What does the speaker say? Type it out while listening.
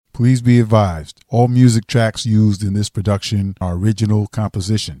Please be advised, all music tracks used in this production are original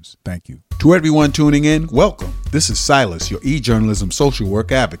compositions. Thank you. To everyone tuning in, welcome. This is Silas, your e-journalism social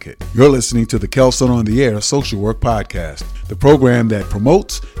work advocate. You're listening to the Kelson on the Air Social Work Podcast, the program that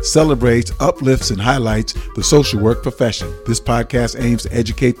promotes, celebrates, uplifts, and highlights the social work profession. This podcast aims to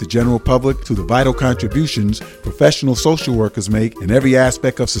educate the general public to the vital contributions professional social workers make in every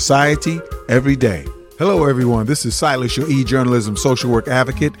aspect of society, every day. Hello, everyone. This is Silas, your e-journalism social work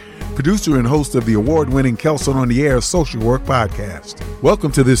advocate, producer and host of the award-winning Kelson on the Air Social Work Podcast.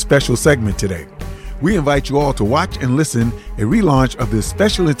 Welcome to this special segment today. We invite you all to watch and listen a relaunch of this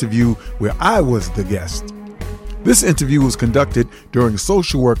special interview where I was the guest. This interview was conducted during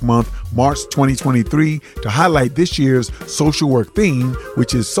Social Work Month, March 2023, to highlight this year's social work theme,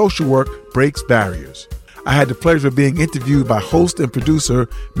 which is Social Work Breaks Barriers. I had the pleasure of being interviewed by host and producer,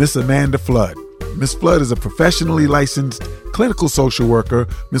 Miss Amanda Fludd. Ms. Fludd is a professionally licensed clinical social worker.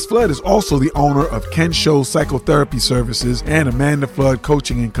 Ms. Fludd is also the owner of Ken Show Psychotherapy Services and Amanda Fludd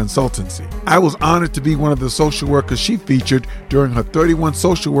Coaching and Consultancy. I was honored to be one of the social workers she featured during her 31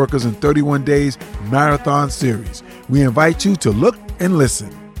 Social Workers in 31 Days Marathon Series. We invite you to look and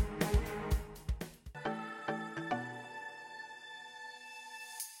listen.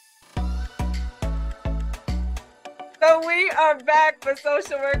 So we are back for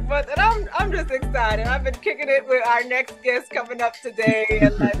Social Work Month, and I'm just excited. I've been kicking it with our next guest coming up today,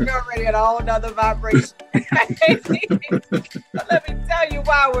 and we're already at a whole nother vibration. But let me tell you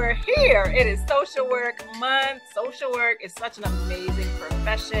why we're here. It is Social Work Month. Social work is such an amazing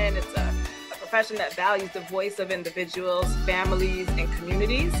profession. It's a profession that values the voice of individuals, families, and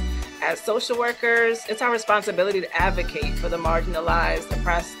communities. As social workers, it's our responsibility to advocate for the marginalized,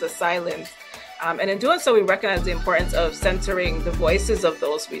 oppressed, the silenced. And in doing so, we recognize the importance of centering the voices of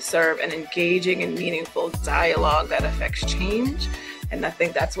those we serve and engaging in meaningful dialogue that affects change. And I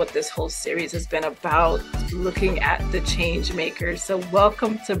think that's what this whole series has been about, looking at the change makers. So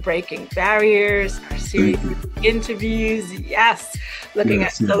welcome to Breaking Barriers, our series of interviews. Yes, looking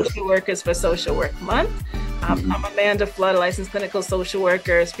at social workers for Social Work Month. I'm Amanda Fludd, a licensed clinical social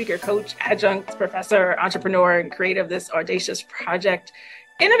worker, speaker, coach, adjunct, professor, entrepreneur, and creator of this audacious project.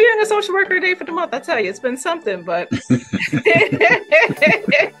 Interviewing a social worker a day for the month, I tell you, it's been something, but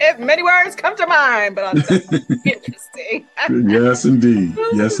many words come to mind, but I'll tell you, interesting. Yes, indeed.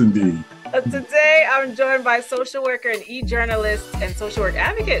 Yes, indeed. Today, I'm joined by social worker and e-journalist and social work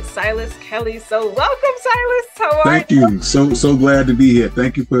advocate, Silas Kelly. So welcome, Silas. How are you? Thank you. So glad to be here.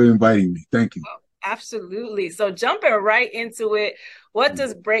 Thank you for inviting me. Thank you. Oh, absolutely. So jumping right into it, what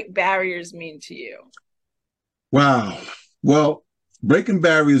does break barriers mean to you? Wow. Well, breaking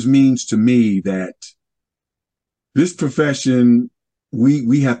barriers means to me that this profession,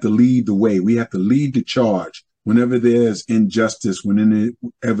 we have to lead the way. We have to lead the charge whenever there's injustice,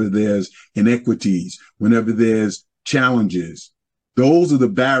 whenever there's inequities, whenever there's challenges. Those are the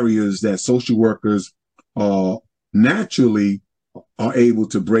barriers that social workers naturally are able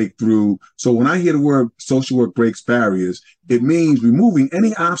to break through. So when I hear the word social work breaks barriers, it means removing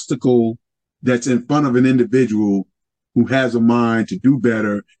any obstacle that's in front of an individual who has a mind to do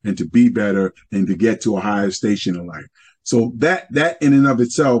better and to be better and to get to a higher station in life. So that in and of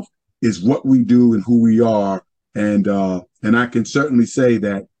itself is what we do and who we are. And I can certainly say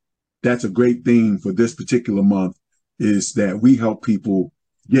that that's a great theme for this particular month, is that we help people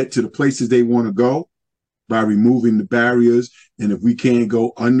get to the places they want to go by removing the barriers. And if we can't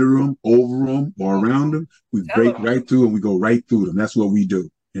go under them, over them, or around them, we break right through and we go right through them. That's what we do.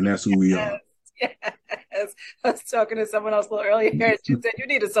 And that's who we are. Yes. I was talking to someone else a little earlier, and she said, you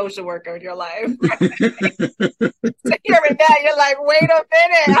need a social worker in your life. So hearing that, you're like, wait a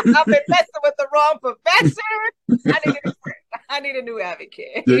minute, I've been messing with the wrong profession. I need a new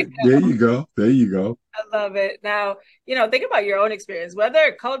advocate. There you go. There you go. I love it. Now, think about your own experience,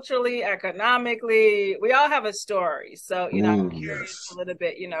 whether culturally, economically, we all have a story. So, I'm curious a little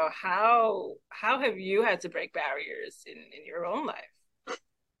bit, how have you had to break barriers in your own life?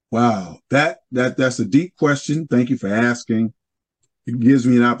 Wow, that's a deep question. Thank you for asking. It gives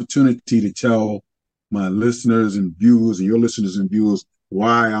me an opportunity to tell my listeners and viewers and your listeners and viewers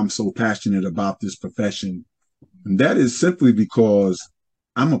why I'm so passionate about this profession. And that is simply because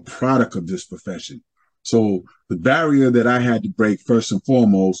I'm a product of this profession. So the barrier that I had to break first and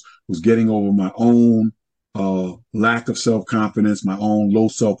foremost was getting over my own lack of self-confidence, my own low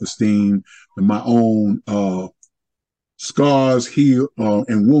self-esteem, and my own scars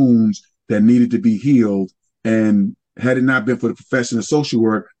and wounds that needed to be healed. And had it not been for the profession of social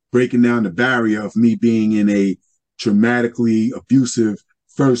work, breaking down the barrier of me being in a traumatically abusive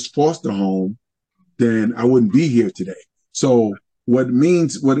first foster home, then I wouldn't be here today. So what it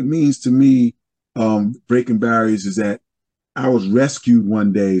means to me, breaking barriers, is that I was rescued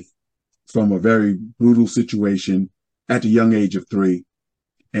one day from a very brutal situation at the young age of 3.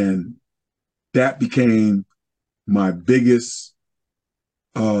 And that became my biggest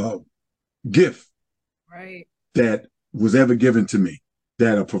gift Right. that was ever given to me.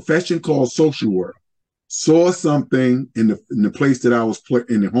 That a profession called social work saw something in the place that I was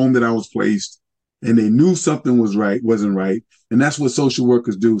in the home that I was placed, and they knew something wasn't right, and that's what social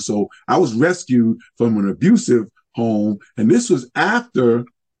workers do. So I was rescued from an abusive home, and this was after,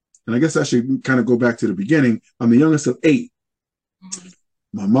 and I guess I should kind of go back to the beginning. I'm the youngest of 8. Mm-hmm.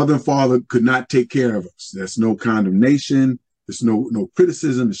 My mother and father could not take care of us. There's no condemnation. There's no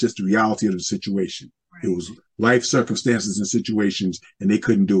criticism. It's just the reality of the situation. Right. It was life circumstances and situations, and they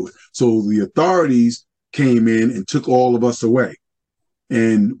couldn't do it. So the authorities came in and took all of us away.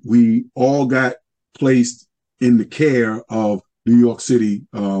 And we all got placed in the care of New York City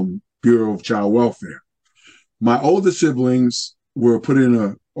Bureau of Child Welfare. My older siblings were put in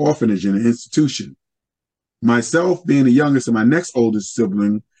an orphanage, in an institution. Myself being the youngest and my next oldest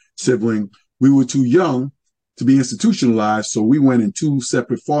sibling, we were too young to be institutionalized, so we went in 2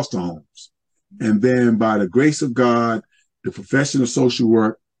 separate foster homes. And then by the grace of God, the profession of social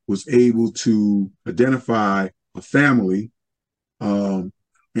work was able to identify a family, and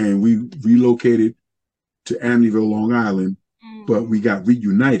we relocated to Amityville, Long Island, but we got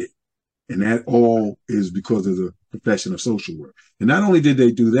reunited. And that all is because of the profession of social work. And not only did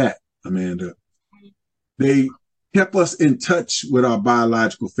they do that, Amanda, they kept us in touch with our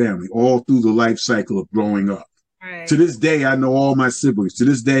biological family all through the life cycle of growing up. Right. To this day, I know all my siblings. To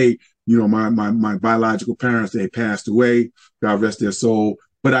this day, you know, my biological parents, they passed away, God rest their soul,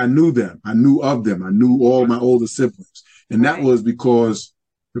 but I knew them. I knew of them. I knew all my older siblings. And that was because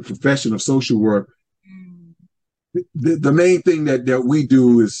the profession of social work, the main thing that we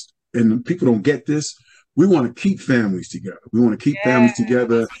do is, and people don't get this, we want to keep families together. We want to keep families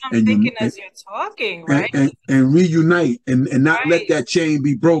together. I'm thinking as you're talking, right? And reunite and not let that chain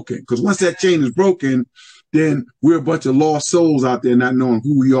be broken. Because once that chain is broken, then we're a bunch of lost souls out there not knowing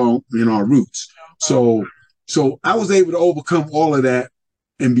who we are in our roots. So I was able to overcome all of that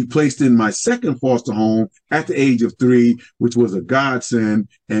and be placed in my second foster home at the age of 3, which was a godsend.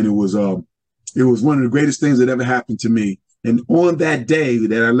 And it was one of the greatest things that ever happened to me. And on that day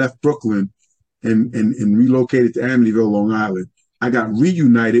that I left Brooklyn and relocated to Amityville, Long Island, I got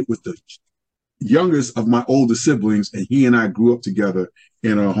reunited with the youngest of my older siblings, and he and I grew up together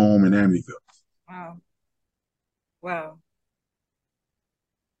in our home in Amityville. Wow.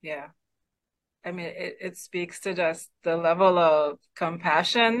 Yeah. I mean, it speaks to just the level of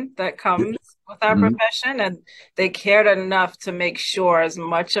compassion that comes with our profession, and they cared enough to make sure as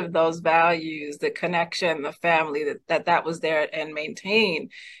much of those values, the connection, the family, that was there and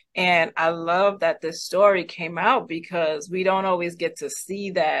maintained. And I love that this story came out because we don't always get to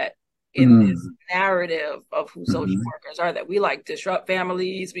see that in this narrative of who social workers are, that we like disrupt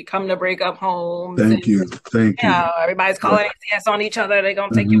families, we come to break up homes. Thank you. Everybody's calling ACS on each other, they're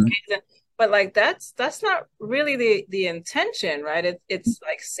gonna take your kids in. But like that's not really the intention, right? It's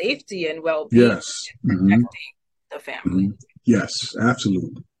like safety and well-being, and protecting the family. Yes,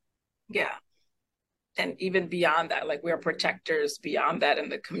 absolutely. Yeah. And even beyond that, like we're protectors beyond that in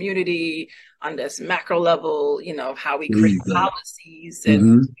the community on this macro level, you know, how we create policies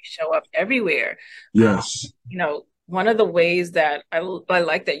and we show up everywhere. Yes. You know, one of the ways that I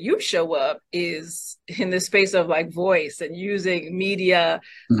like that you show up is in the space of like voice and using media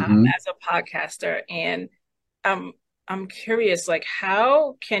as a podcaster. And I'm curious, like,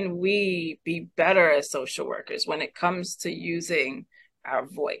 how can we be better as social workers when it comes to using our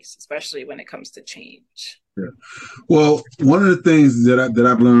voice, especially when it comes to change? Yeah. Well, one of the things that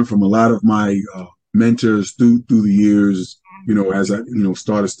I've learned from a lot of my mentors through the years, you know, as I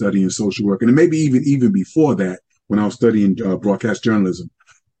started studying social work, and maybe even before that, when I was studying broadcast journalism.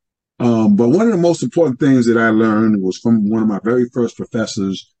 But one of the most important things that I learned was from one of my very first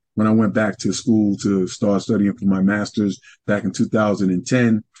professors when I went back to school to start studying for my master's back in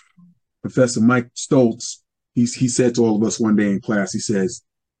 2010. Professor Mike Stoltz, he said to all of us one day in class, he says,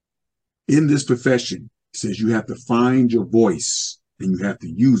 in this profession, he says, you have to find your voice and you have to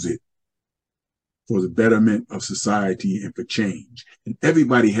use it for the betterment of society and for change. And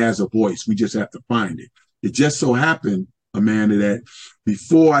everybody has a voice. We just have to find it. It just so happened, Amanda, that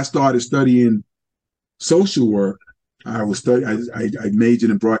before I started studying social work, I majored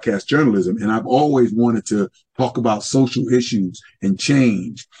in broadcast journalism, and I've always wanted to talk about social issues and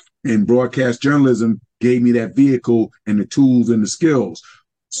change. And broadcast journalism gave me that vehicle and the tools and the skills.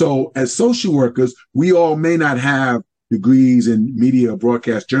 So as social workers, we all may not have degrees in media or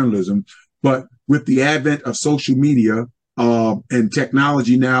broadcast journalism, but with the advent of social media and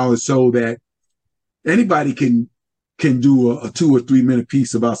technology now is so that anybody can do a 2 or 3 minute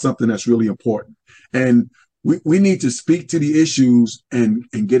piece about something that's really important. And we need to speak to the issues and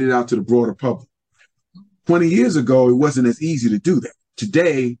get it out to the broader public. 20 years ago, it wasn't as easy to do that.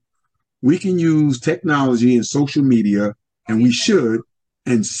 Today, we can use technology and social media, and we should,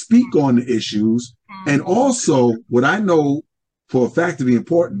 and speak on the issues. And also, what I know for a fact to be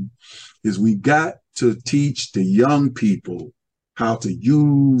important is we got to teach the young people how to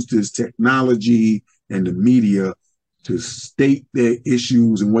use this technology and the media to state their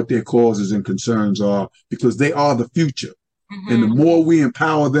issues and what their causes and concerns are, because they are the future. And the more we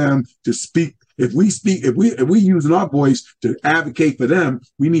empower them to speak, if we using our voice to advocate for them,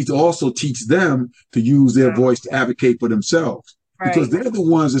 we need to also teach them to use their voice to advocate for themselves, because they're the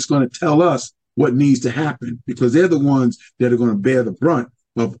ones that's going to tell us what needs to happen, because they're the ones that are going to bear the brunt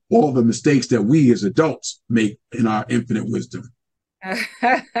of all the mistakes that we as adults make in our infinite wisdom.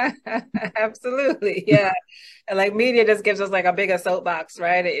 Absolutely. Yeah. And like media just gives us like a bigger soapbox,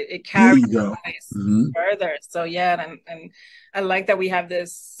 right? It carries the voice further. So yeah, and I like that we have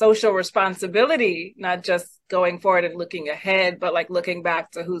this social responsibility, not just going forward and looking ahead, but like looking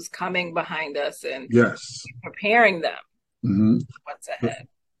back to who's coming behind us and preparing them what's ahead.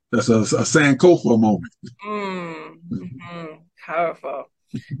 That's a Sankofa moment. Powerful.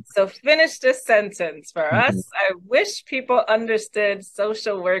 So finish this sentence for us. I wish people understood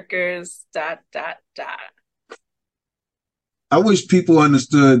social workers, ... I wish people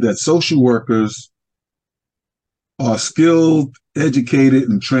understood that social workers are skilled, educated,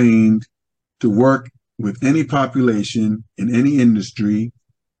 and trained to work with any population in any industry,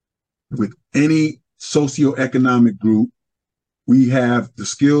 with any socioeconomic group. We have the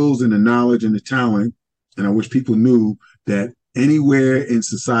skills and the knowledge and the talent. And I wish people knew that anywhere in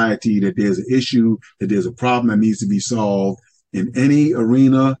society that there's an issue, that there's a problem that needs to be solved in any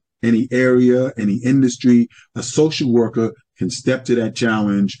arena, any area, any industry, a social worker can step to that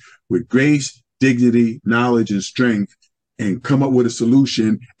challenge with grace, dignity, knowledge, and strength, and come up with a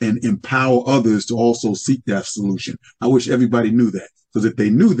solution and empower others to also seek that solution. I wish everybody knew that, because if they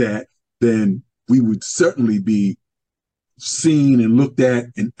knew that, then we would certainly be seen and looked at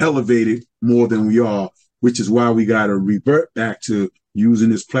and elevated more than we are, which is why we got to revert back to using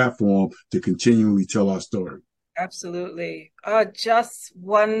this platform to continually tell our story. Absolutely. Oh, just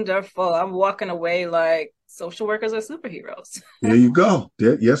wonderful. I'm walking away like social workers are superheroes. There you go.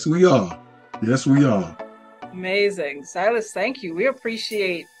 Yes, we are. Yes, we are. Amazing. Silas, thank you. We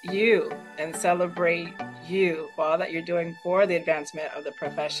appreciate you and celebrate you for all that you're doing for the advancement of the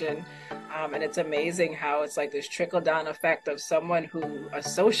profession. And it's amazing how it's like this trickle-down effect of someone a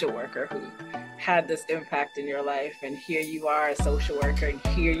social worker who had this impact in your life. And here you are, a social worker, and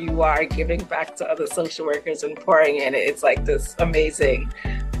here you are giving back to other social workers and pouring in. It's like this amazing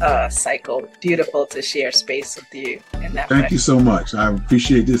cycle. Beautiful to share space with you in that way. Thank you so much. I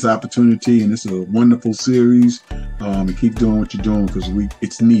appreciate this opportunity, and it's a wonderful series. And keep doing what you're doing, because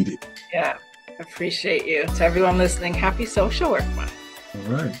it's needed. Yeah, appreciate you. To everyone listening, happy Social Work Month.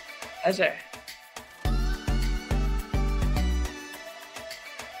 All right. Pleasure.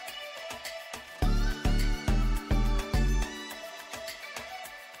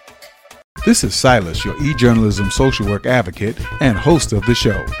 This is Silas, your e-journalism social work advocate and host of the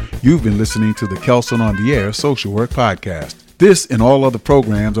show. You've been listening to the Kelson on the Air Social Work Podcast. This and all other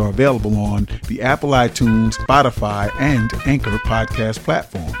programs are available on the Apple iTunes, Spotify, and Anchor podcast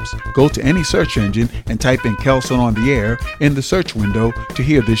platforms. Go to any search engine and type in Kelson on the Air in the search window to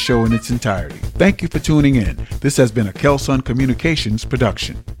hear this show in its entirety. Thank you for tuning in. This has been a Kelson Communications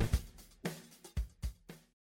production.